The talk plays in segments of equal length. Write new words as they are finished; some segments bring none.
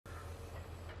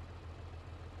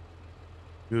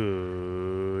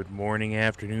Good morning,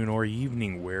 afternoon, or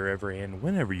evening, wherever and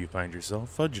whenever you find yourself.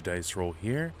 Fudge Dice Roll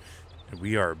here, and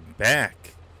we are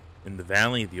back in the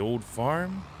Valley of the Old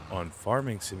Farm on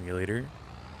Farming Simulator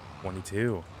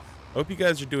 22. Hope you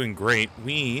guys are doing great.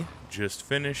 We just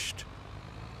finished.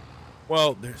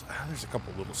 Well, there's a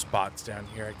couple little spots down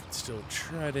here I could still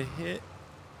try to hit,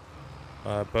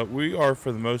 but we are,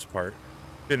 for the most part,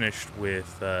 finished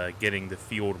with getting the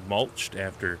field mulched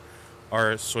after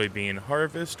our soybean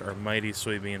harvest, our mighty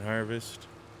soybean harvest.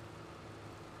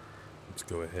 Let's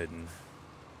go ahead and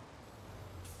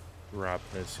drop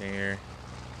this here.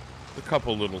 A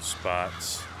couple little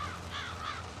spots.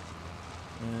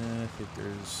 I think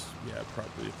there's, yeah,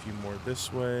 probably a few more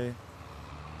this way.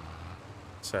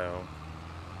 So,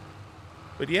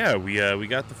 but yeah, we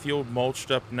got the field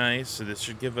mulched up nice. So this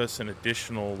should give us an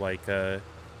additional, like, I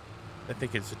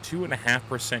think it's a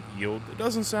 2.5% yield. It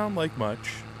doesn't sound like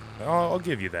much. I'll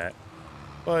give you that.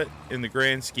 But in the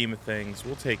grand scheme of things,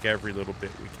 we'll take every little bit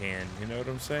we can. You know what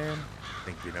I'm saying? I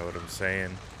think you know what I'm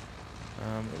saying.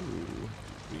 Yeah.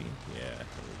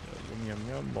 Yum, yum,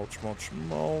 yum. Mulch, mulch,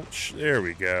 mulch. There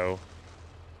we go.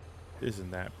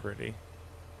 Isn't that pretty?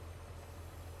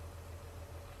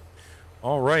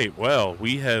 All right. Well,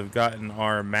 we have gotten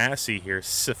our Massey here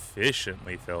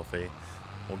sufficiently filthy.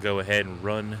 We'll go ahead and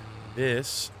run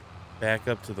this back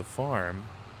up to the farm.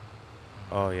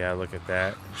 Oh, yeah, look at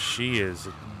that. She is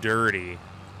dirty.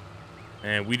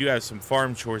 And we do have some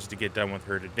farm chores to get done with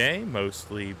her today,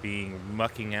 mostly being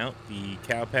mucking out the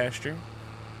cow pasture.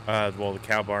 Well, the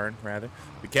cow barn, rather.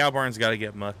 The cow barn's got to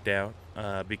get mucked out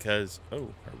because... Oh,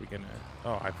 are we going to...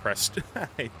 Oh, I pressed...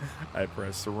 I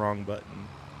pressed the wrong button.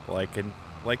 Like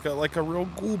a real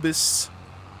goobus.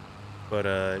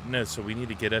 But, no, so we need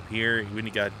to get up here. We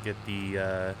need to get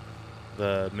the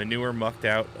manure mucked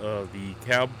out of the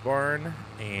cow barn,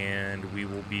 and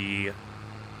we'll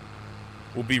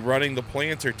be running the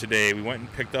planter today. We went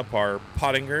and picked up our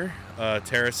Pottinger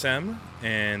Terrasem,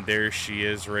 and there she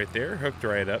is right there, hooked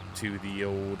right up to the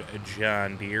old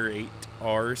John Deere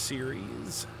 8R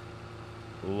series.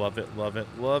 Love it, love it,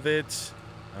 love it.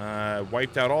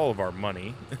 Wiped out all of our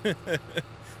money.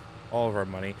 All of our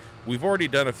money. We've already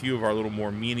done a few of our little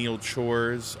more menial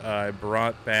chores. I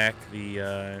brought back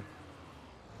the...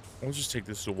 We'll just take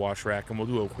this to wash rack and we'll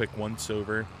do a quick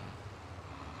once-over.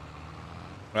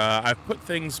 I've put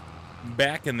things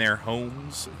back in their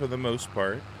homes for the most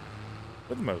part.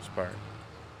 We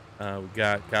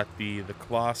got the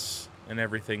cloths and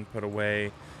everything put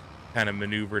away. Kind of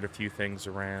maneuvered a few things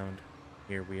around.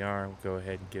 Here we are. We'll go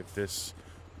ahead and give this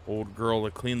old girl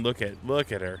a clean look at.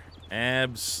 Look at her.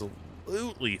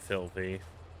 Absolutely filthy.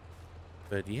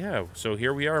 But yeah, so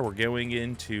here we are. We're going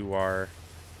into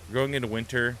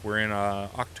winter. We're in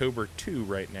October 2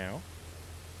 right now.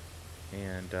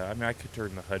 And, I mean, I could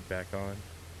turn the HUD back on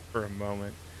for a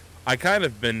moment. I kind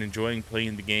of been enjoying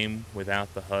playing the game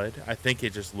without the HUD. I think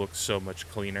it just looks so much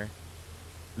cleaner.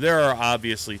 There are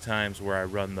obviously times where I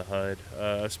run the HUD,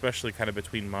 especially kind of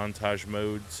between montage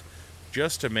modes,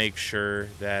 just to make sure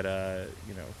that,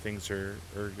 you know, things are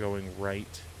going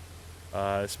right.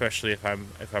 Especially if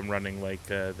I'm running, like,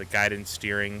 the guidance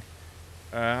steering.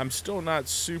 I'm still not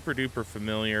super duper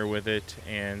familiar with it,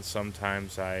 and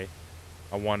sometimes I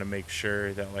want to make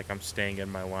sure that, like, I'm staying in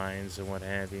my lines and what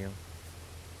have you.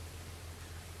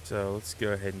 So let's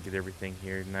go ahead and get everything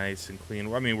here nice and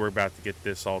clean. I mean, we're about to get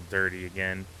this all dirty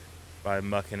again by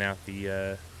mucking out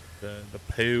the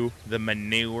poo, the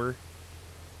manure,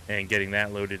 and getting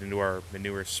that loaded into our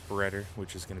manure spreader,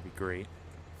 which is going to be great.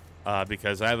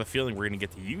 Because I have a feeling we're going to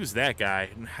get to use that guy,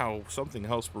 and how something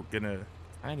else we're going to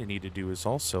kind of need to do is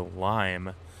also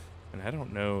lime, and I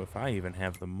don't know if I even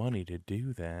have the money to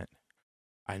do that.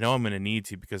 I know I'm going to need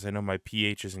to because I know my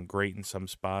pH isn't great in some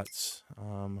spots.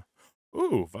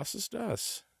 Ooh, was ist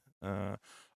das?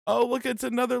 Oh, look, it's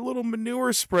another little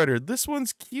manure spreader. This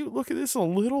one's cute. Look at this, a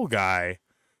little guy.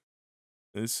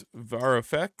 This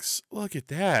VarFX, look at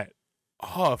that.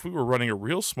 Oh, if we were running a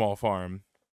real small farm,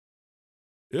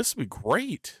 this would be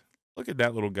great. Look at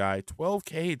that little guy.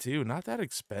 12K too, not that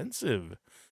expensive.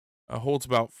 Holds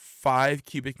about 5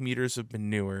 cubic meters of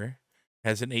manure.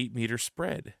 Has an 8-meter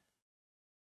spread.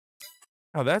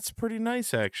 Oh, that's pretty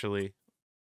nice, actually.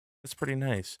 That's pretty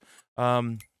nice.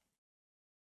 Let's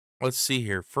see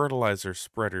here. Fertilizer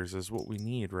spreaders is what we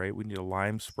need, right? We need a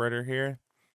lime spreader here.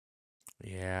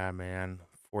 Yeah, man.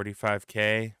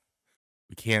 45K.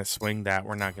 We can't swing that.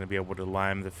 We're not going to be able to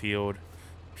lime the field.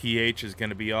 pH is going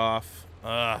to be off.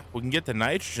 We can get the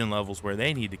nitrogen levels where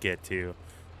they need to get to.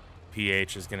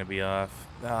 pH is going to be off.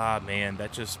 Ah, man,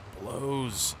 that just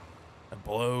blows. It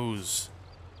blows.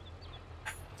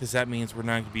 because that means we're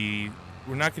not going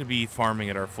to be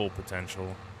farming at our full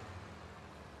potential.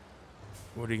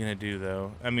 What are you going to do,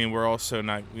 though? I mean, we also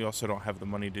don't have the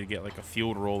money to get, like, a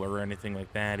field roller or anything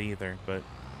like that either, but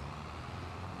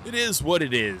it is what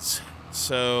it is.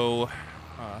 So,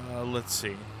 let's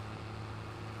see.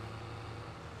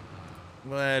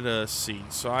 Let us see.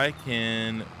 So I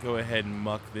can go ahead and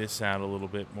muck this out a little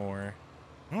bit more.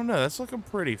 I don't know. That's looking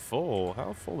pretty full.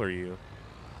 How full are you?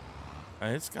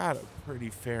 It's got a pretty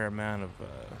fair amount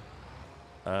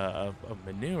of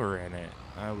manure in it,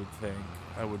 I would think.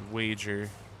 I would wager,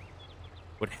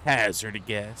 would hazard a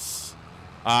guess.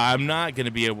 I'm not going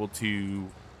to be able to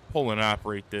pull and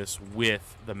operate this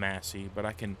with the Massey, but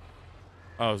I can...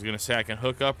 I was going to say I can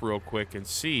hook up real quick and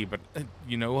see, but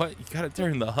you know what? You got to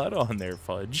turn the HUD on there,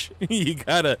 Fudge. You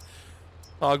got to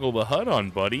toggle the HUD on,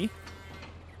 buddy.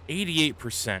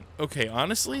 88%. Okay,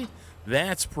 honestly,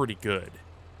 that's pretty good.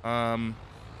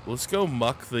 Let's go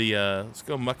muck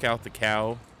out the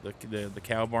cow, the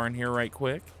cow barn here right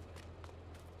quick.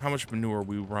 How much manure are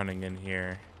we running in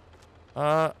here?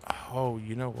 Oh,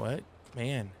 you know what?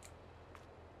 Man,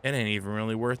 it ain't even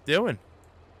really worth doing.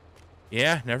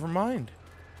 Yeah, never mind.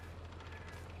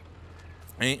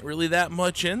 Ain't really that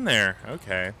much in there.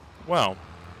 Okay. Well,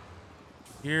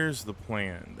 here's the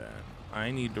plan then.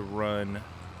 I need to run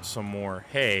some more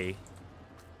hay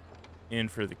in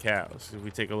for the cows. If we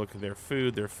take a look at their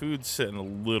food's sitting a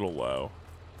little low.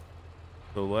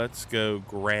 So let's go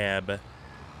grab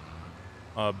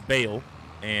a bale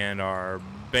and our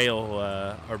bale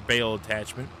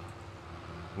attachment.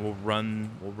 We'll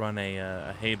run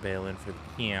a hay bale in for the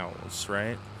cows,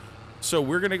 right? So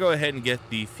we're gonna go ahead and get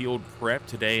the field prep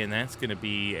today, and that's gonna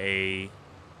be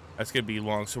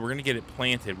long. So we're gonna get it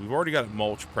planted. We've already got it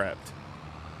mulch prepped.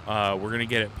 We're gonna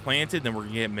get it planted, then we're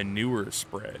gonna get manure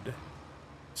spread.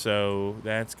 So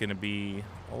that's gonna be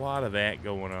a lot of that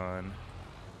going on.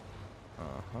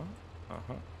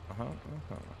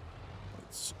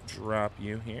 Let's drop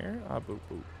you here. Boop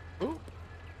boop boop.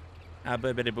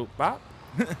 Bibbidi boop bop.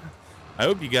 I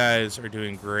hope you guys are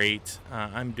doing great.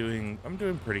 I'm doing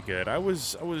pretty good. I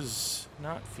was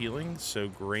not feeling so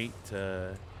great.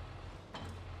 I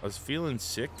was feeling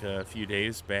sick a few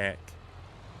days back.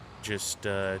 Just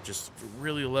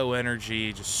really low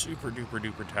energy, just super duper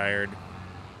duper tired.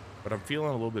 But I'm feeling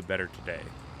a little bit better today,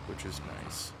 which is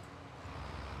nice.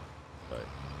 But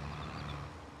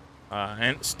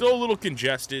and still a little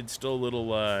congested, still a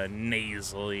little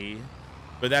nasally.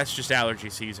 But that's just allergy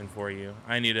season for you.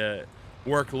 I need to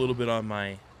work a little bit on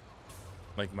my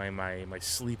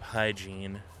sleep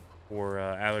hygiene for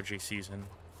allergy season.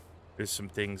 There's some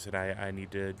things that I need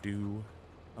to do.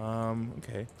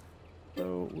 Okay.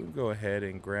 So we'll go ahead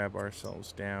and grab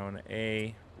ourselves down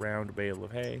a round bale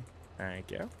of hay.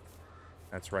 Thank you.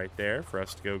 That's right there for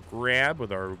us to go grab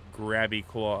with our grabby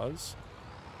claws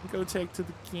and go take to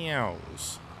the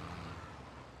cows.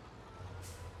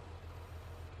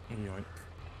 Yoink.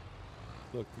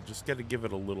 Look, you just got to give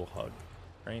it a little hug,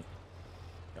 right?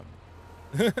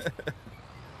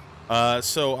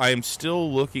 So I'm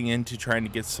still looking into trying to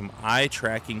get some eye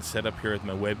tracking set up here with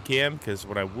my webcam, because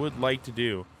what I would like to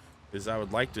do is I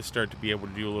would like to start to be able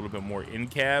to do a little bit more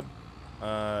in-cab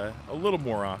a little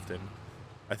more often.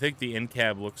 I think the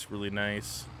in-cab looks really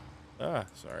nice.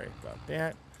 Sorry about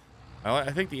that.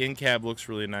 I think the in-cab looks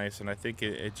really nice, and I think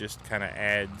it just kind of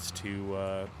adds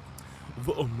to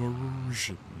the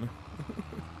immersion.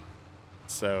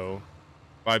 So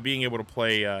by being able to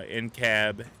play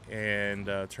in-cab and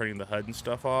turning the HUD and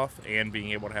stuff off, and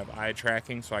being able to have eye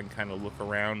tracking so I can kind of look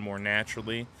around more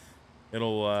naturally,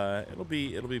 it'll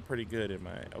be pretty good in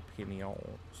my opinion.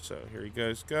 So here you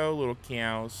guys go, little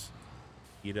cows.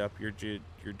 Eat up your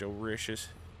delicious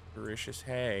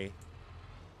hay.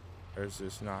 Or is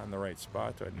this not in the right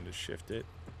spot? Do I need to shift it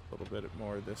a little bit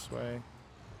more this way? A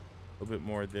little bit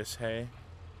more this hay.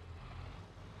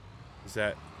 Is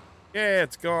that... Yeah,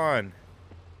 it's gone.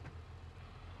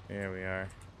 There we are.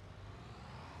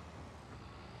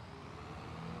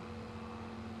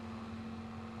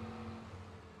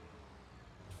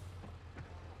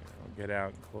 I'll get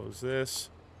out and close this.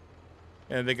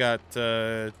 And they got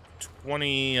 20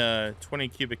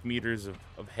 cubic meters of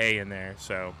hay in there,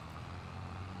 so...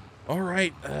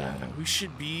 Alright, we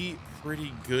should be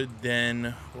pretty good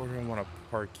then. Where do I want to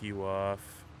park you off?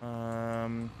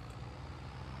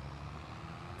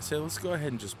 So let's go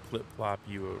ahead and just flip-flop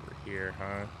you over here,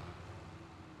 huh?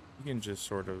 You can just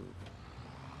sort of...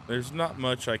 There's not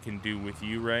much I can do with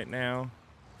you right now.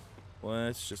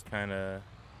 Let's just kind of...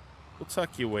 We'll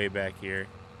tuck you way back here.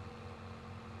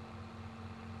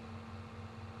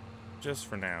 Just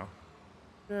for now.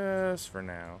 Just for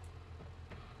now.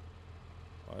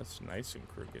 Well, that's nice and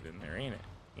crooked in there, ain't it?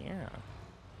 Yeah.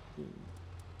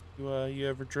 You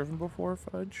ever driven before,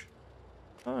 Fudge?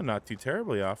 Oh, not too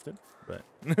terribly often, but...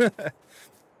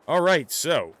 All right,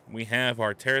 so we have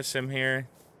our Terrasim here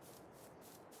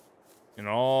in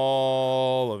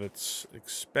all of its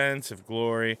expensive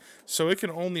glory. So it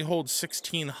can only hold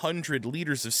 1,600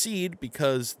 liters of seed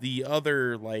because the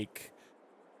other, like,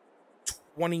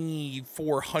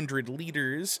 2,400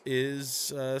 liters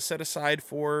is set aside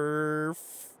for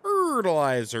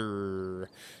fertilizer.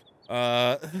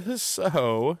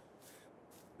 So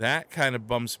that kind of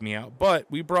bums me out. But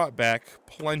we brought back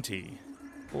plenty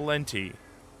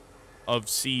of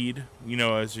seed. You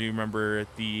know, as you remember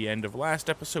at the end of last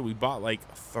episode, we bought like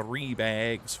 3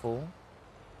 bags full.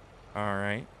 All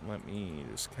right, let me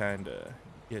just kind of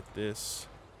get this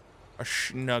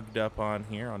snugged up on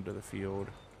here onto the field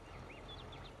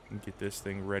and get this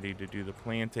thing ready to do the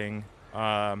planting.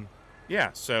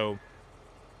 Yeah, so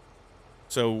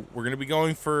we're gonna be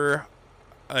going for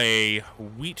a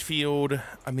wheat field.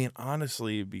 I mean,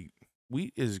 honestly,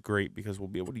 wheat is great because we'll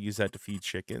be able to use that to feed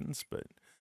chickens, but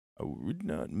I would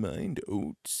not mind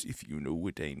oats, if you know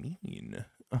what I mean.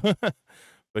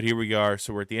 But here we are.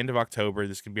 So we're at the end of October.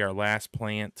 This can be our last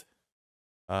plant.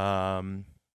 And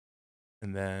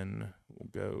then we'll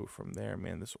go from there.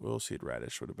 Man, this oilseed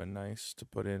radish would have been nice to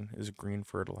put in as a green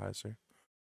fertilizer.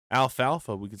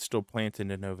 Alfalfa, we could still plant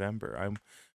into November.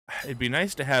 It'd be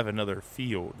nice to have another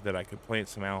field that I could plant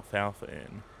some alfalfa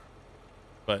in.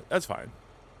 But that's fine.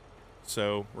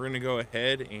 So we're going to go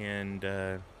ahead and...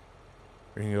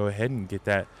 get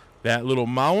that little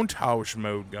montage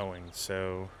mode going.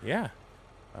 So yeah,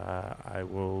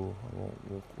 we'll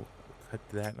cut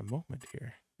to that in a moment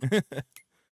here.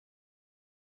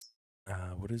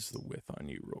 What is the width on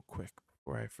you, real quick,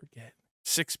 before I forget?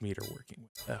 6 meter working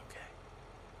width. Okay.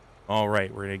 All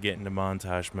right, we're gonna get into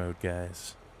montage mode,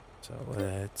 guys. So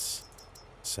let's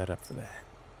set up for that.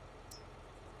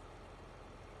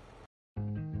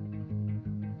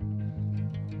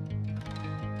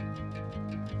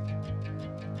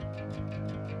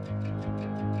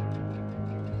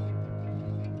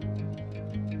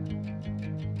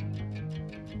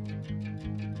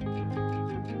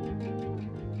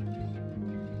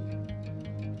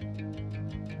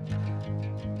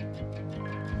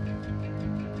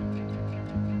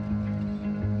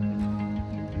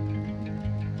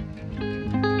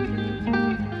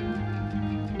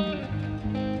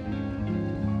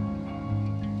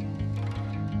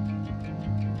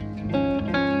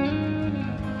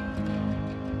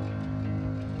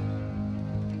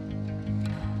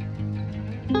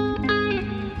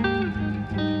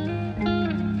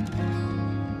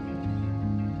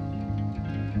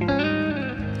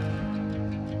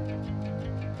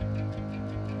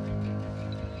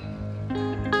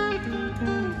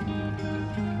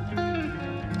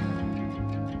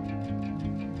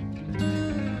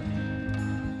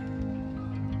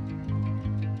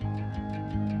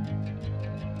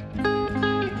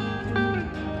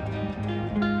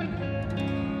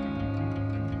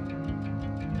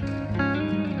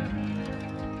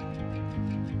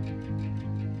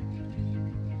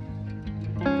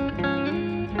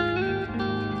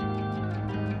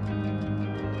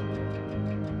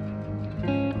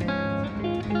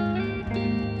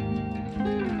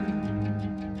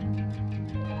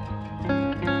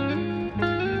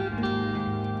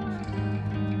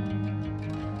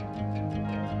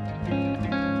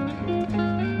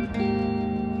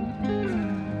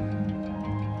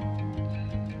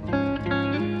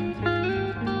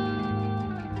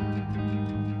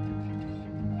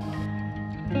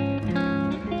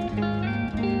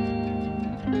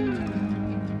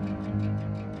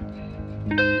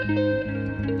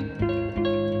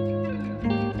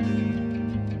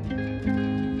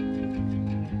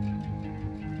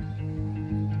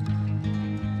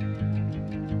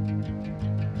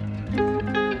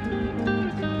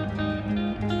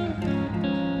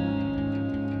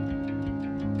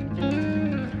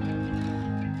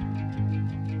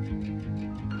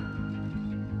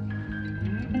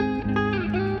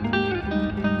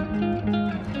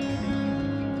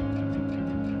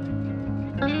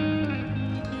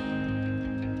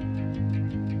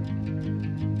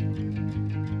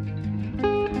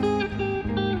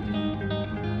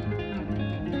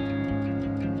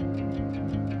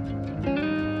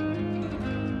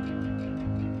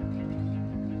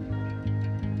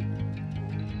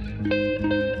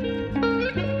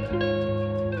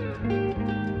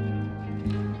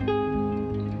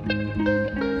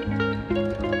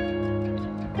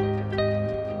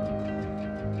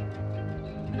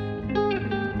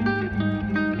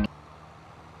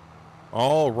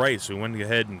 right, so we went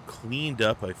ahead and cleaned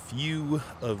up a few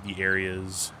of the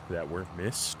areas that were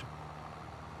missed.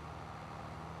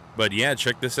 But yeah,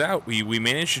 check this out. We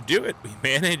managed to do it. We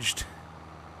managed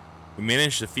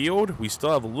the field. We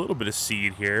still have a little bit of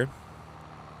seed here.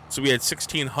 So we had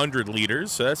 1,600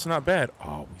 liters, so that's not bad.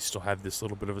 Oh, we still have this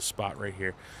little bit of a spot right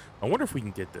here. I wonder if we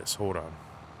can get this. Hold on.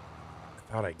 I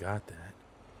thought I got that.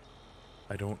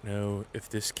 I don't know if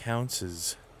this counts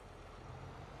as...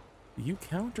 Do you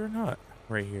count or not?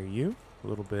 Right here, you? A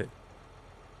little bit.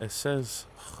 It says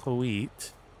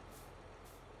wheat.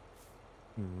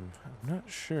 I'm not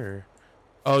sure.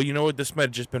 Oh, you know what? This might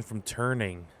have just been from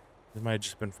turning.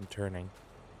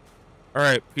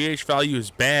 Alright, pH value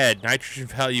is bad. Nitrogen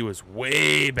value is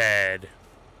way bad.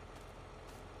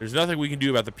 There's nothing we can do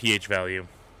about the pH value.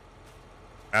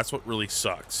 That's what really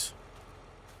sucks.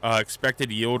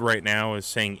 Expected yield right now is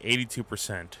saying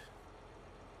 82%.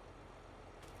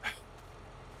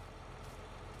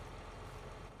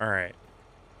 Alright.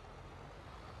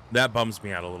 That bums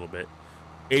me out a little bit.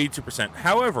 82%.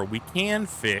 However, we can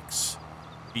fix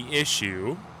the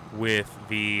issue with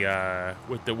the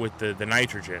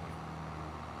nitrogen.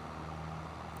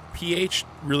 pH,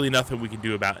 really nothing we can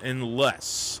do about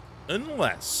unless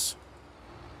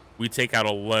we take out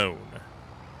a loan.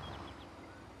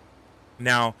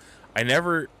 Now, I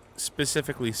never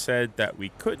specifically said that we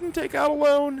couldn't take out a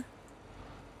loan,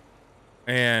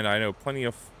 and I know plenty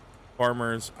of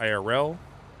farmers IRL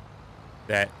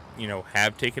that, you know,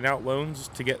 have taken out loans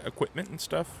to get equipment and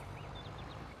stuff.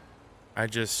 I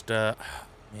just, man,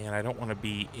 I don't want to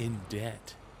be in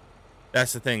debt.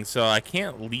 That's the thing. So I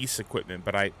can't lease equipment,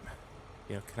 but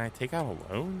you know, can I take out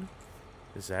a loan?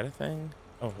 Is that a thing?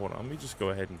 Oh, hold on. Let me just go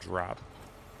ahead and drop.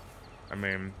 I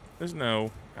mean, there's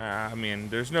no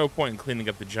point in cleaning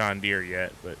up the John Deere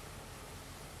yet,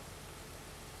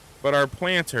 but our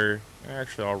planter,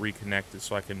 actually, I'll reconnect it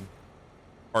so I can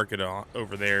park it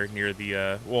over there near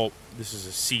the, well, this is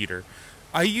a seeder.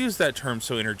 I use that term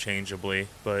so interchangeably,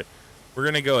 but we're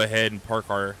going to go ahead and park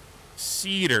our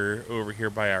seeder over here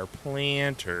by our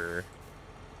planter.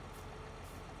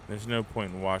 There's no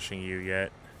point in washing you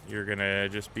yet. You're going to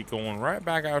just be going right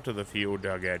back out to the field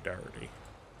to get dirty.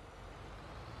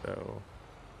 So,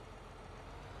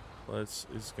 it's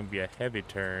going to be a heavy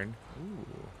turn. Ooh.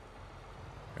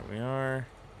 There we are.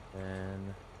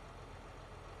 And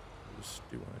just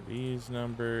do one of these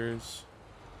numbers.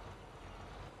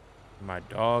 My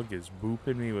dog is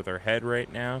booping me with her head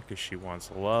right now because she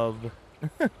wants love.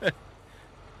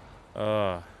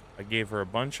 I gave her a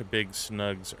bunch of big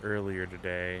snugs earlier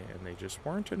today, and they just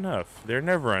weren't enough. They're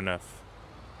never enough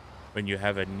when you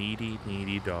have a needy,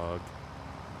 needy dog.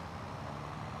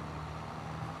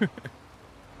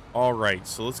 Alright,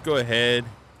 so let's go ahead,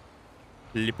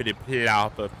 flippity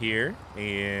plop up here,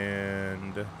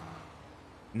 and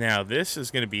now this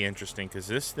is going to be interesting because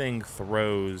this thing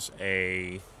throws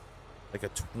like a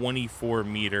 24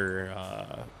 meter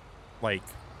like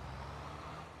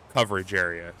coverage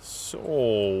area.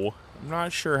 So I'm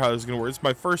not sure how this is going to work. It's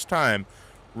my first time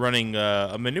running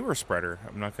a manure spreader.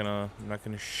 I'm not gonna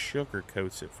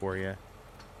sugarcoat it for you.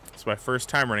 It's my first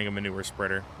time running a manure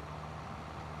spreader.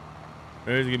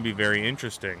 It's gonna be very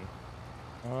interesting.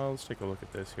 Let's take a look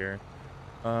at this here.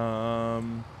 We'll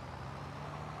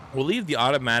leave the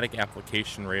automatic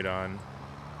application rate on.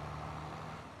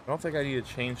 I don't think I need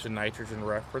to change the nitrogen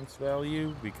reference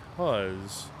value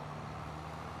because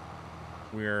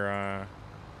we're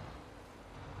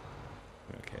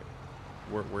okay.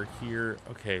 We're here.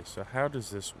 Okay, so how does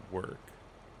this work?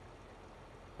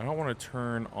 I don't want to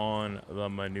turn on the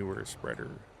manure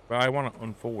spreader, but I want to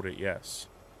unfold it, yes.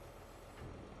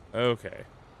 Okay.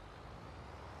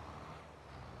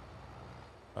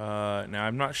 Now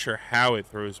I'm not sure how it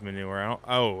throws manure.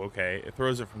 Oh, okay. It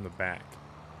throws it from the back.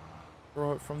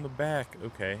 Throw it from the back.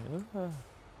 Okay.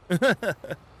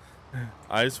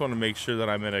 I just want to make sure that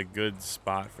I'm in a good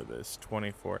spot for this.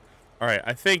 24. Alright,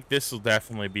 I think this will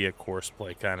definitely be a course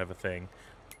play kind of a thing.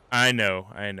 I know.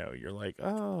 You're like,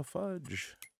 oh,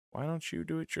 fudge. Why don't you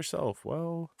do it yourself?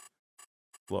 Well,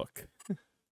 look.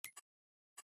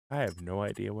 I have no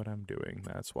idea what I'm doing.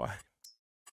 That's why.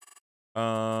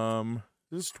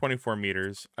 This is 24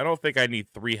 meters. I don't think I need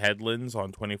 3 headlands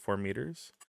on 24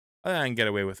 meters. I think I can get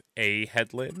away with a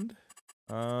headland.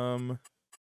 Do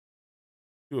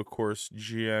a course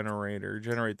generator.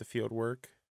 Generate the field work.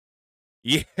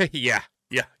 Yeah.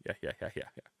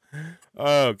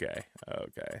 Okay.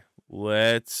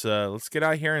 Let's get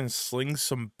out here and sling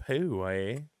some poo,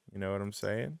 eh? You know what I'm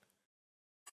saying?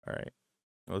 All right.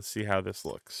 Let's see how this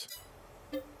looks.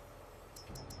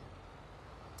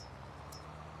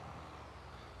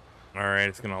 All right,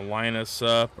 it's gonna line us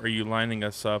up. Are you lining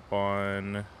us up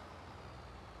on?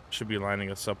 Should be lining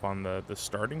us up on the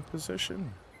starting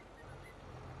position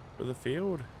for the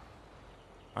field.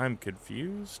 I'm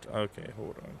confused. Okay,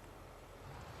 hold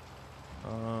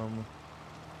on.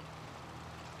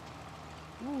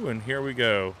 Ooh, and here we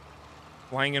go.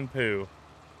 Flying and poo.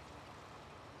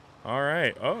 All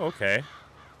right. Oh, okay.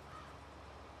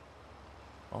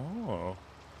 Oh.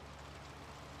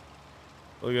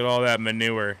 Look at all that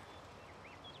manure.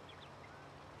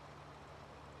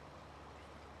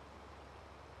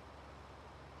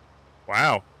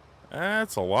 Wow.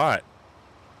 That's a lot.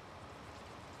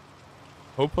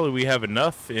 Hopefully we have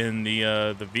enough in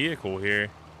the vehicle here.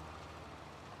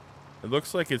 It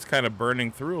looks like it's kind of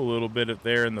burning through a little bit up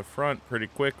there in the front pretty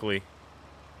quickly.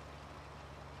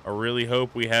 I really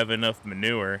hope we have enough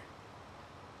manure.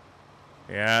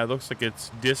 Yeah, it looks like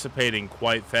it's dissipating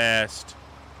quite fast.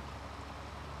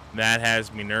 That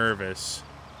has me nervous.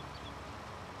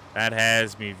 That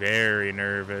has me very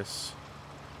nervous.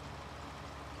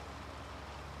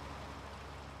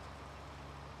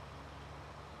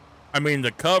 I mean,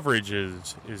 the coverage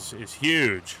is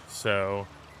huge, so.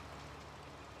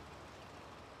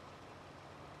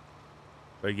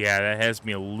 But yeah, that has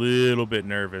me a little bit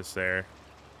nervous there.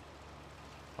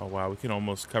 Oh wow, we can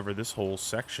almost cover this whole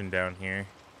section down here.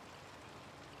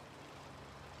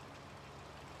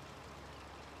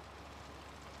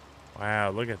 Wow,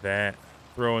 look at that.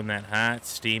 Throwing that hot,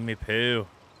 steamy poo.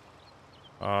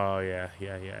 Oh yeah.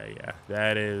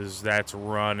 That's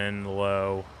running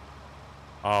low.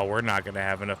 Oh, we're not gonna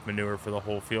have enough manure for the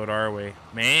whole field, are we?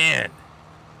 Man,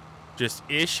 just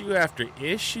issue after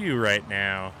issue right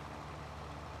now.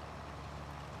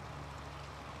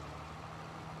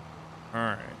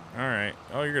 All right.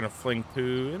 Oh, you're gonna fling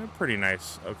poo in a pretty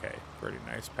nice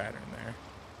pattern there.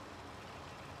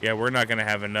 Yeah, we're not gonna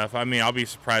have enough. I mean, I'll be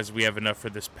surprised if we have enough for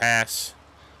this pass.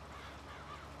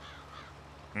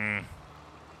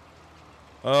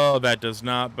 Oh, that does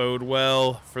not bode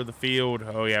well for the field.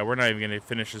 Oh yeah, we're not even gonna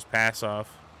finish this pass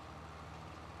off.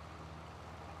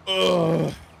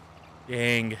 Ugh.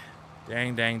 Dang.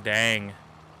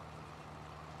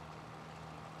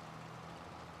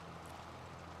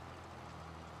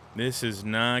 This is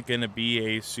not gonna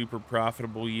be a super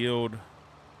profitable yield.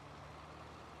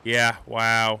 Yeah,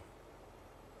 wow.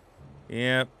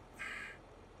 Yep.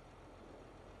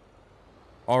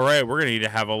 All right, we're gonna need to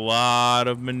have a lot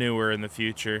of manure in the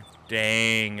future.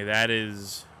 Dang, that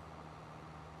is.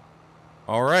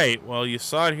 All right, well, you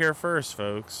saw it here first,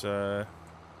 folks. We're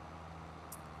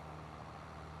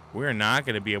not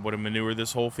gonna be able to manure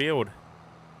this whole field.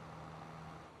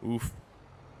 Oof.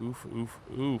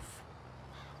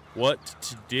 What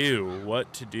to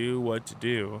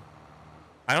do?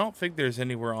 I don't think there's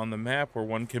anywhere on the map where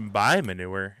one can buy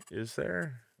manure, is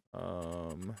there?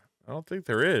 I don't think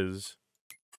there is.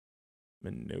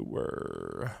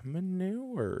 Manure.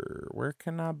 Where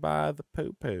can I buy the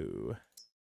poo-poo?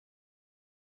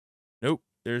 Nope,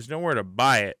 there's nowhere to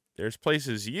buy it. There's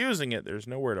places using it, there's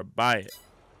nowhere to buy it.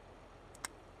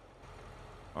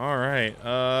 All right,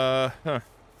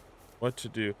 what to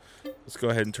do? Let's go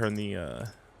ahead and turn the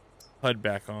HUD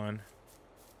back on.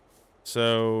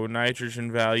 So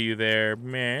nitrogen value there,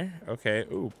 meh. Okay.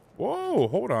 Ooh, whoa,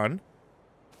 hold on.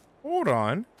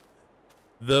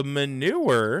 The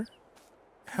manure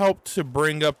helped to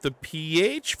bring up the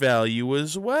pH value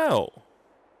as well.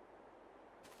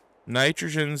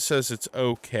 Nitrogen says it's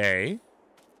okay.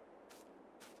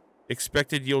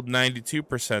 Expected yield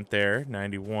 92% there,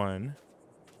 91,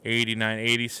 89,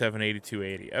 87, 82,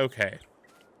 80. Okay.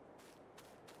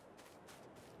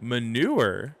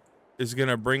 Manure is going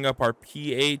to bring up our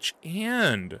pH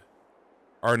and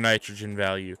our nitrogen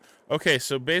value. Okay,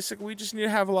 so basically we just need to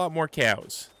have a lot more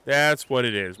cows. That's what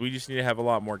it is. We just need to have a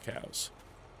lot more cows.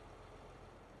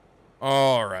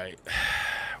 All right.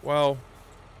 Well,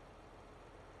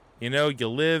 you know, you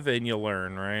live and you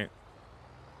learn, right?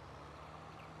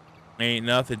 Ain't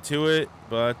nothing to it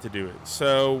but to do it.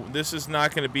 So this is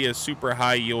not going to be a super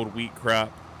high yield wheat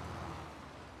crop,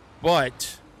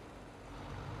 but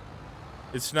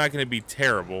it's not going to be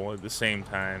terrible at the same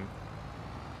time,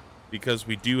 because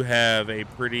we do have a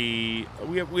pretty,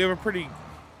 we have a pretty,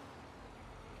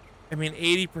 I mean,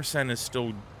 80% is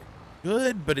still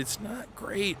good, but it's not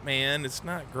great, man. It's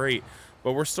not great,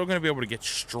 but we're still going to be able to get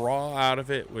straw out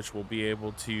of it, which we'll be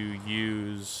able to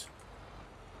use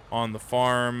on the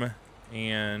farm,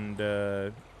 and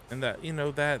that, you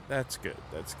know, that's good.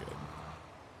 That's good.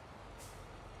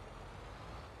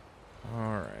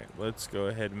 All right, let's go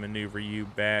ahead and maneuver you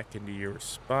back into your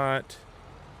spot.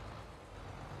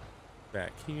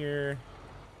 Back here.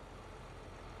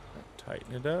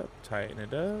 Tighten it up, tighten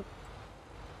it up.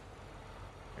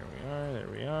 There we are, there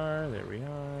we are, there we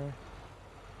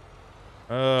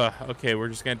are. Okay, we're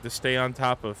just going to have to stay on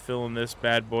top of filling this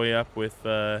bad boy up with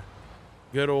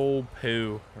good old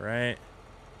poo, right?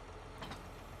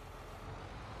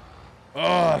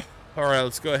 All right,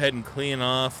 let's go ahead and clean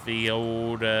off the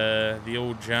old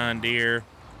John Deere.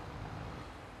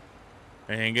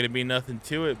 Ain't gonna be nothing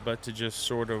to it but to just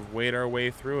sort of wade our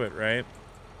way through it, right?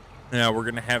 Now we're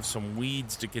gonna have some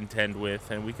weeds to contend with,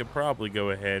 and we could probably go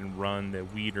ahead and run the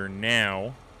weeder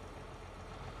now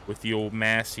with the old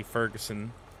Massey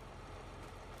Ferguson.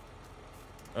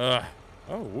 Oh,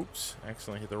 whoops!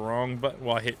 Accidentally hit the wrong button.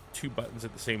 Well, I hit two buttons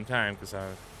at the same time because I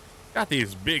got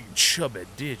these big chubby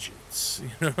digits,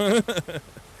 you know.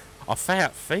 A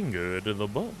fat finger to the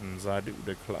buttons, I do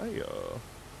declare.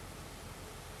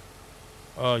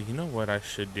 You know what I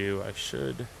should do? I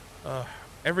should,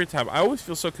 every time, I always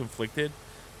feel so conflicted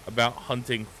about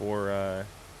hunting for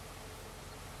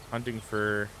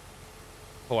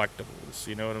collectibles,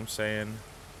 you know what I'm saying?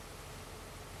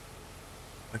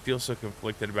 I feel so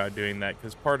conflicted about doing that,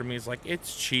 because part of me is like,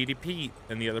 it's Cheaty Pete,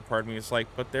 and the other part of me is like,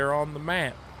 but they're on the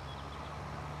map.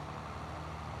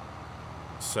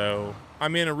 So, I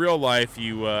mean, in real life,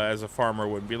 you, as a farmer,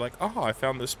 wouldn't be like, oh, I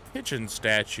found this pigeon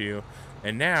statue,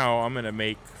 and now I'm gonna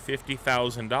make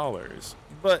 $50,000.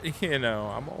 But, you know,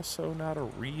 I'm also not a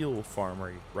real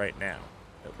farmer right now,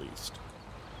 at least.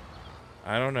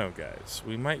 I don't know, guys.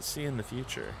 We might see in the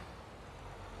future.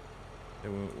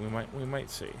 We might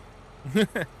see.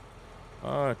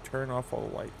 Turn off all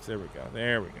the lights. There we go.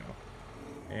 There we go.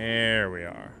 There we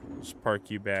are. Let's park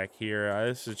you back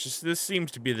here. This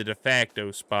seems to be the de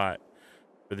facto spot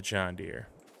for the John Deere.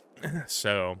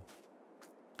 So,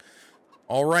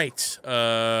 all right.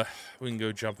 We can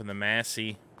go jump in the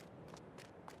Massey.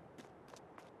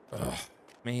 Ugh,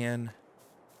 man.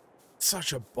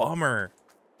 Such a bummer.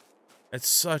 It's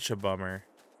such a bummer.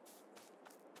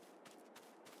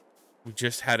 We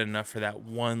just had enough for that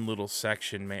one little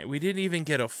section, man. We didn't even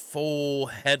get a full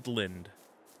headland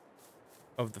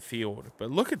of the field.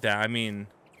 But look at that. I mean,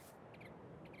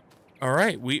 all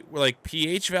right. We're like,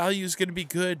 pH value is going to be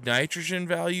good. Nitrogen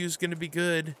value is going to be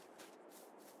good.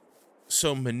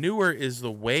 So manure is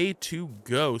the way to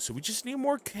go. So we just need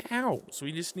more cows.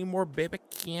 We just need more baby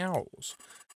cows.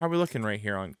 How are we looking right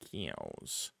here on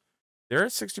cows? They're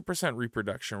at 60%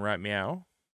 reproduction, right, meow?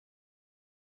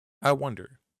 I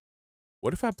wonder,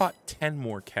 what if I bought 10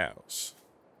 more cows?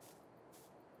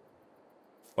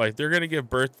 Like, they're going to give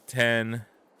birth to 10.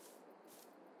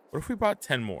 What if we bought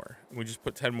 10 more? And we just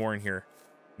put 10 more in here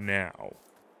now.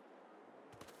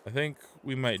 I think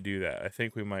we might do that. I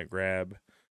think we might grab...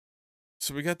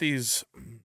 So we got these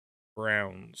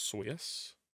brown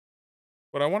Swiss.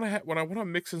 But I want to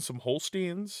mix in some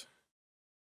Holsteins.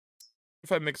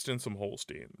 If I mixed in some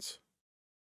Holsteins,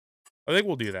 I think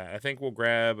we'll do that. I think we'll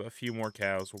grab a few more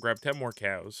cows. We'll grab 10 more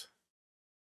cows.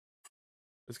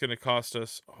 It's going to cost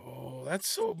us... Oh, that's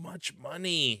so much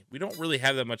money. We don't really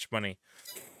have that much money.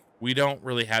 We don't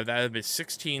really have that. It'd be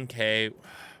 16K.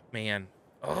 Man.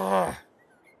 Ugh.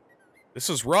 This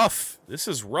is rough. This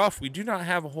is rough. We do not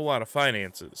have a whole lot of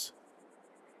finances.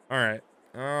 All right.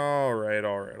 All right,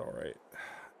 all right, all right.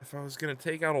 If I was going to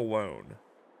take out a loan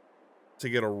to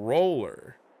get a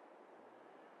roller,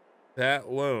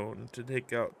 that loan to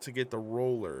get the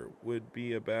roller would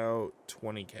be about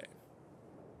 20K.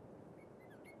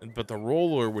 But the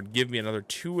roller would give me another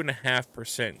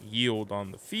 2.5% yield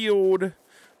on the field,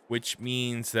 which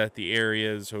means that the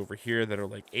areas over here that are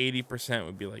like 80%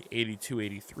 would be like 82,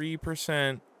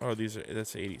 83%. Oh,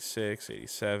 that's 86,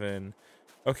 87.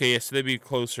 Okay, yeah, so they'd be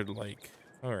closer to like,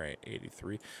 all right,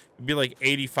 83. It'd be like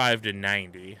 85 to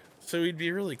 90. So we'd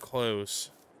be really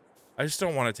close. I just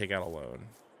don't want to take out a loan.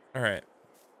 All right.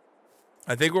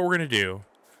 I think what we're going to do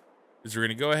is we're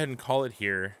going to go ahead and call it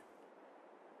here.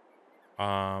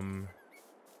 I'm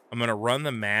going to run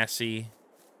the Massey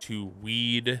to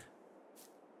weed. I'm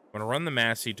going to run the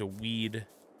Massey to weed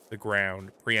the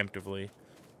ground preemptively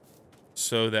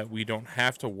so that we don't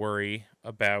have to worry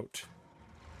about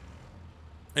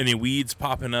any weeds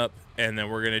popping up. And then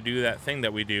we're going to do that thing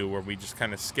that we do where we just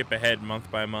kind of skip ahead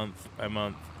month by month by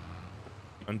month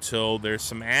until there's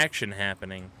some action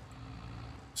happening.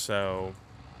 So,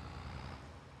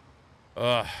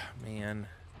 man.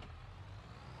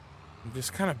 I'm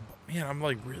just kind of, man, I'm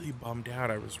like really bummed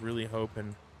out. I was really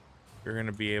hoping you're going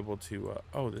to be able to,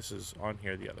 oh, this is on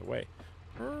here the other way.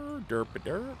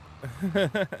 Derp-a-derp.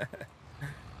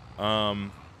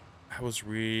 I was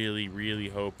really, really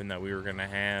hoping that we were going to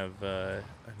have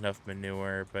enough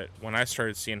manure, but when I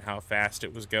started seeing how fast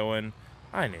it was going,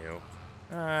 I knew.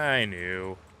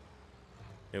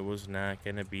 It was not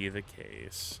going to be the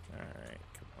case. All right,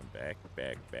 come on, back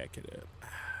it up.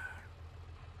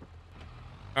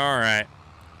 All right.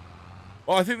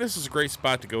 Well, I think this is a great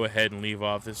spot to go ahead and leave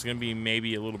off. This is going to be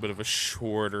maybe a little bit of a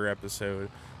shorter episode,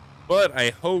 but I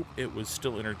hope it was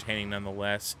still entertaining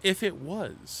nonetheless. If it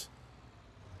was,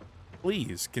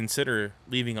 please consider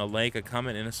leaving a like, a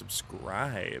comment, and a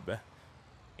subscribe.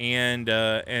 And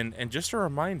just a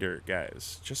reminder,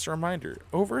 guys,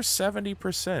 over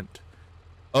 70%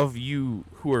 of you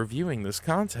who are viewing this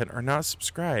content are not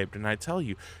subscribed, and I tell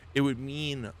you, it would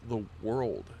mean the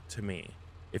world to me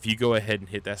if you go ahead and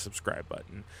hit that subscribe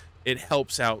button. It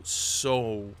helps out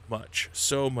so much,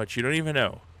 you don't even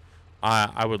know.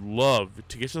 I would love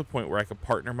to get to the point where I could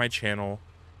partner my channel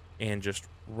and just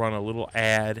run a little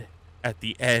ad at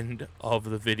the end of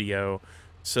the video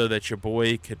so that your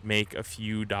boy could make a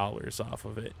few dollars off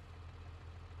of it.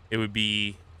 It would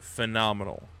be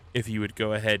phenomenal if you would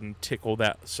go ahead and tickle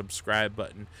that subscribe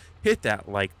button, hit that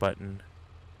like button.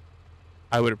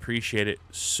 I would appreciate it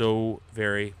so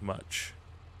very much.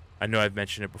 I know I've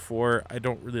mentioned it before. I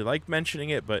don't really like mentioning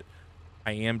it, but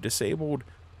I am disabled.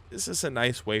 This is a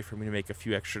nice way for me to make a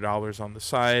few extra dollars on the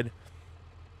side.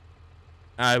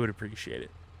 I would appreciate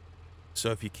it.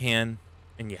 So if you can,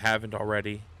 and you haven't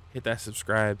already, hit that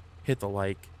subscribe, hit the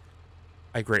like.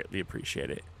 I greatly appreciate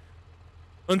it.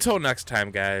 Until next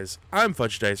time, guys, I'm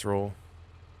Fudge Dice Roll.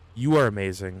 You are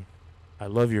amazing. I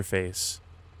love your face,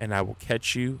 and I will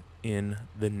catch you in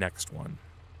the next one.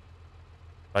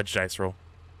 Fudge Dice Roll,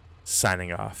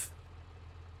 signing off.